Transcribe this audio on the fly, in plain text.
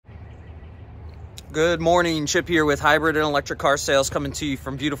Good morning, Chip here with Hybrid and Electric Car Sales, coming to you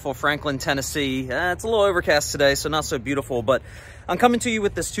from beautiful Franklin, Tennessee. It's a little overcast today, so not so beautiful, but I'm coming to you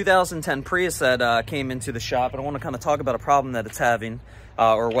with this 2010 Prius that came into the shop, and I want to kind of talk about a problem that it's having,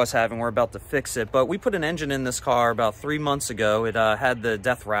 or was having. We're about to fix it, but we put an engine in this car about 3 months ago. It had the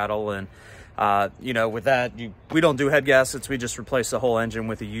death rattle, and you know, with that, we don't do head gaskets. We just replace the whole engine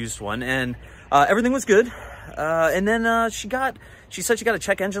with a used one, and everything was good. And then she said she got a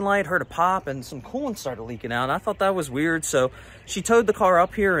check engine light, heard a pop, and some coolant started leaking out. And I thought that was weird, so she towed the car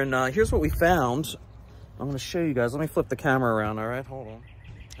up here, and here's what we found. I'm going to show you guys. Let me flip the camera around. All right, hold on.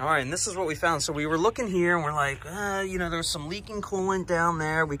 All right, and this is what we found. So we were looking here, and we're like, you know, there's some leaking coolant down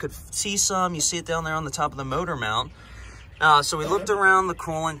there. We could see some. You see it down there on the top of the motor mount. So we looked around the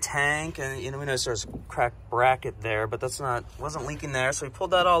coolant tank, and you know, we noticed there's a cracked bracket there, but wasn't leaking there. So we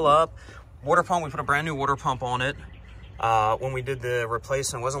pulled that all up. Water pump, we put a brand new water pump on it. When we did the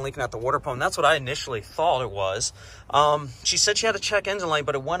replacement, it wasn't leaking out the water pump. That's what I initially thought it was. She said she had a check engine light,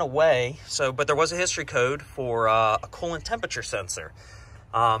 but it went away. But there was a history code for a coolant temperature sensor.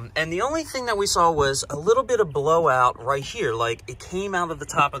 And the only thing that we saw was a little bit of blowout right here. Like, it came out of the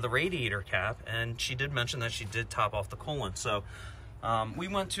top of the radiator cap, and she did mention that she did top off the coolant. So we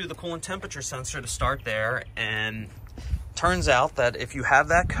went to the coolant temperature sensor to start there, and turns out that if you have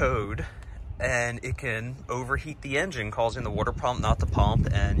that code, and it can overheat the engine, causing the water pump not to pump,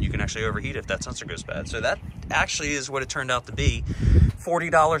 and you can actually overheat if that sensor goes bad. So that actually is what it turned out to be.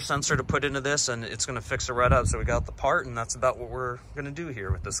 $40 sensor to put into this, and it's going to fix it right up. So we got the part, and that's about what we're going to do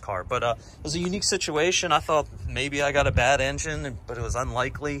here with this car. But it was a unique situation. I thought maybe I got a bad engine, but it was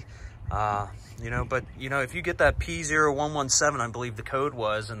unlikely. You know, but you know, if you get that P0117, I believe the code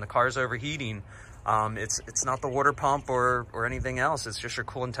was, and the car's overheating, it's not the water pump or anything else. It's just your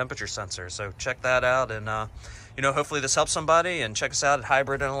coolant temperature sensor. So check that out, and you know, hopefully this helps somebody. And check us out at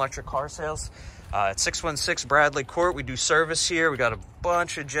Hybrid and Electric Car Sales at 616 Bradley Court. We do service here. We got a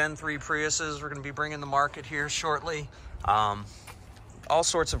bunch of Gen 3 Priuses we're going to be bringing to market here shortly. All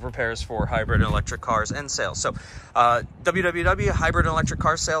sorts of repairs for hybrid and electric cars and sales. So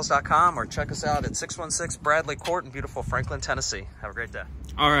www.hybridandelectriccarsales.com, or check us out at 616 Bradley Court in beautiful Franklin, Tennessee. Have a great day.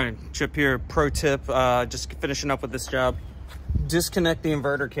 All right, Chip here. Pro tip, just finishing up with this job. Disconnect the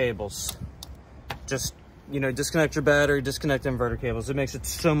inverter cables. Just, you know, disconnect your battery, disconnect the inverter cables. It makes it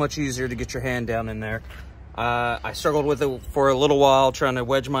so much easier to get your hand down in there. I struggled with it for a little while, trying to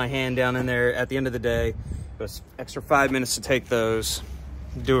wedge my hand down in there. At the end of the day, it was extra 5 minutes to take those.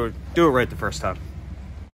 Do it right the first time.